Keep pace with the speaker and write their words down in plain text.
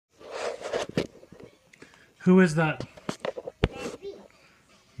Who is that? Matty B.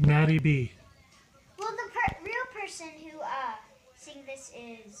 Matty B. Well, the real person who sing this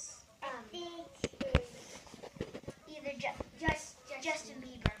is either Justin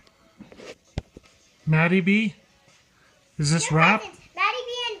Bieber. Matty B? Is this They're rap? cousins. Matty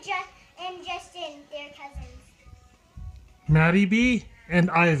B and Justin, they're cousins. Matty B and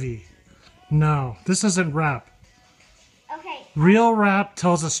Ivy. No, this isn't rap. Okay. Real rap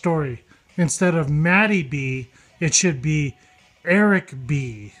tells a story. Instead of Matty B, it should be Eric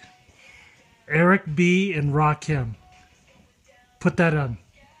B. Eric B and Rakim. Put that on.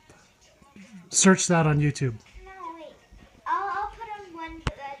 Search that on YouTube. No, wait. I'll put on one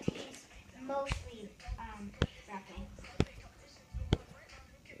that he's mostly rapping.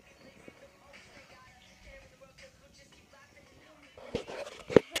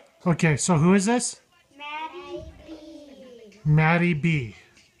 Okay, so who is this? Matty B. Matty B.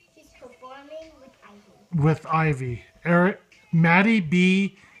 He's performing with Ivy. With Ivy. Matty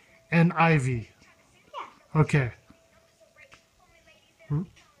B and Ivy. Yeah. Okay.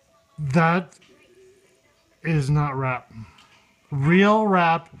 That is not rap. Real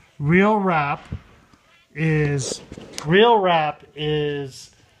rap is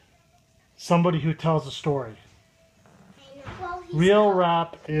somebody who tells a story. Well, Real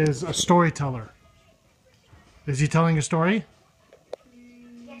rap is a storyteller. Is he telling a story?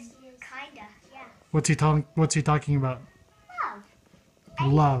 Yes, kinda. Yeah. What's he talking about?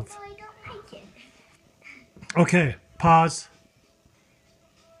 Love. Love. I don't like it. Okay, pause.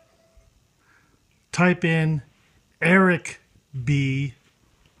 Type in Eric B.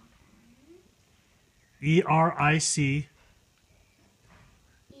 ERIC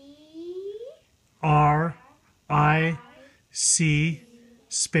RIC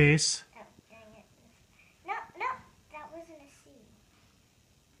space Oh, dang it. No, that wasn't a C.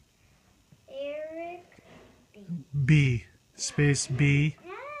 Eric B space B.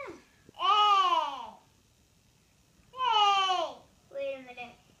 Hey! Wait a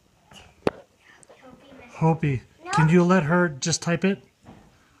minute. Hopi, can you let her just type it?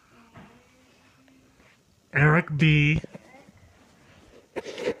 Eric B.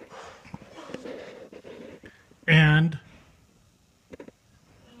 And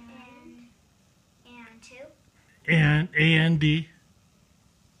two? and AND. Yes,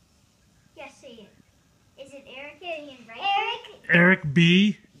 say it. Is it Eric and right? Eric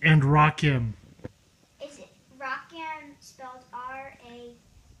B. and Rakim. Is it Rakim spelled RAKIM?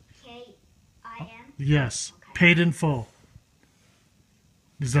 Yes, paid in full.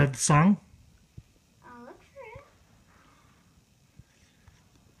 Is that the song? I'll look for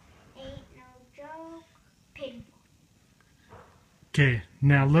it. Ain't no joke. Paid in full. Okay,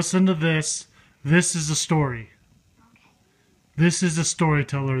 now listen to this. This is a story. Okay. This is a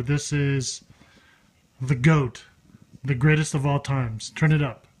storyteller. This is the GOAT, the greatest of all times. Turn it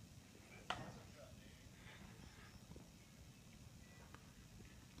up.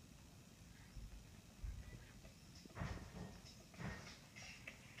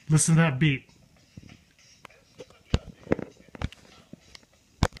 Listen to that beat.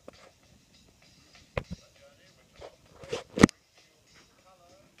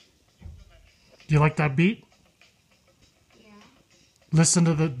 Do you like that beat? Yeah.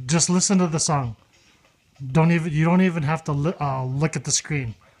 Just listen to the song. You don't even have to look at the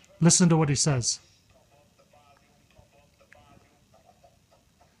screen. Listen to what he says.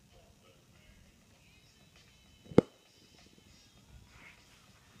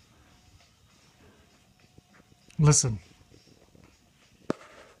 Listen.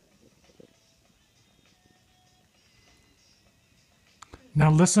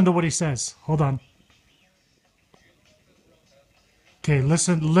 Now listen to what he says. Hold on. Okay,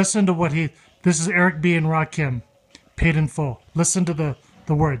 listen to what this is Eric B. and Rakim, paid in full. Listen to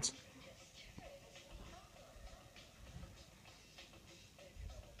the words.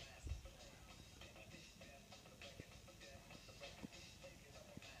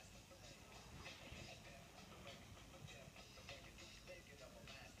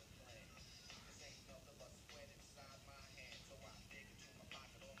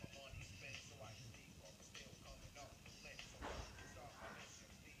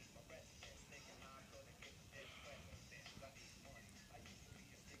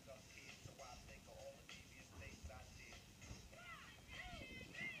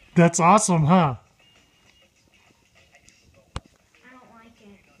 That's awesome, huh? I don't like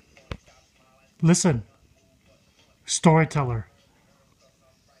it. Listen. Storyteller.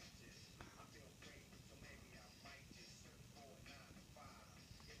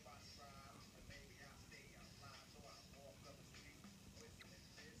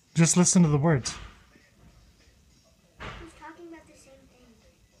 Just listen to the words.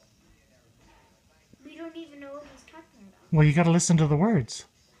 Well, you got to listen to the words.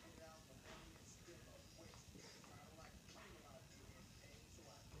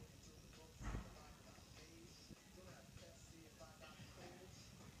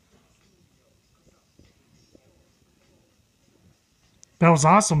 That was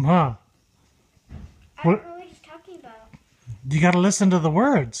awesome, huh? I don't know what he's talking about. You got to listen to the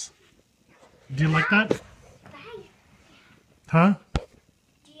words. Do you like that? Bye. Huh?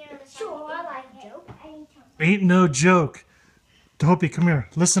 Do you know the song? Sure, I like it. Joke? Ain't no joke. Hopi, come here.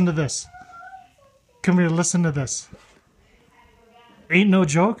 Listen to this. Come here, listen to this. Ain't no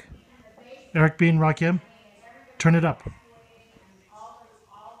joke. Eric B and Rakim. Turn it up.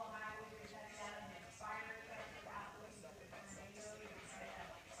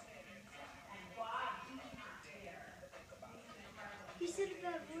 He said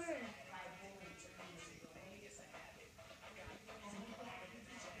that word.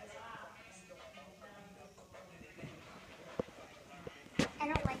 I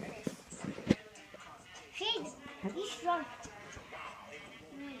don't like this. Pig, he's strong.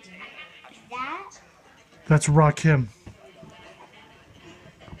 That? That's Rakim.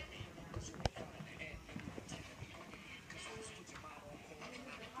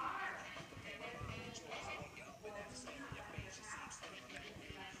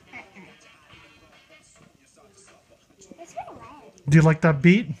 It's very loud. Do you like that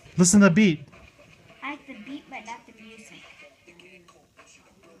beat? Listen to the beat. I like the beat, but not the music.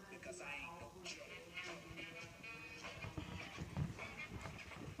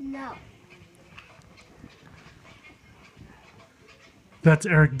 No. That's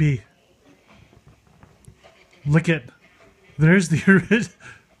Eric B. Look at. There's the original.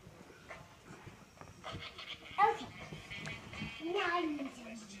 Okay. Now I'm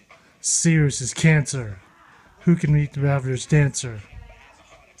using Sears is cancer. Who can meet the average dancer?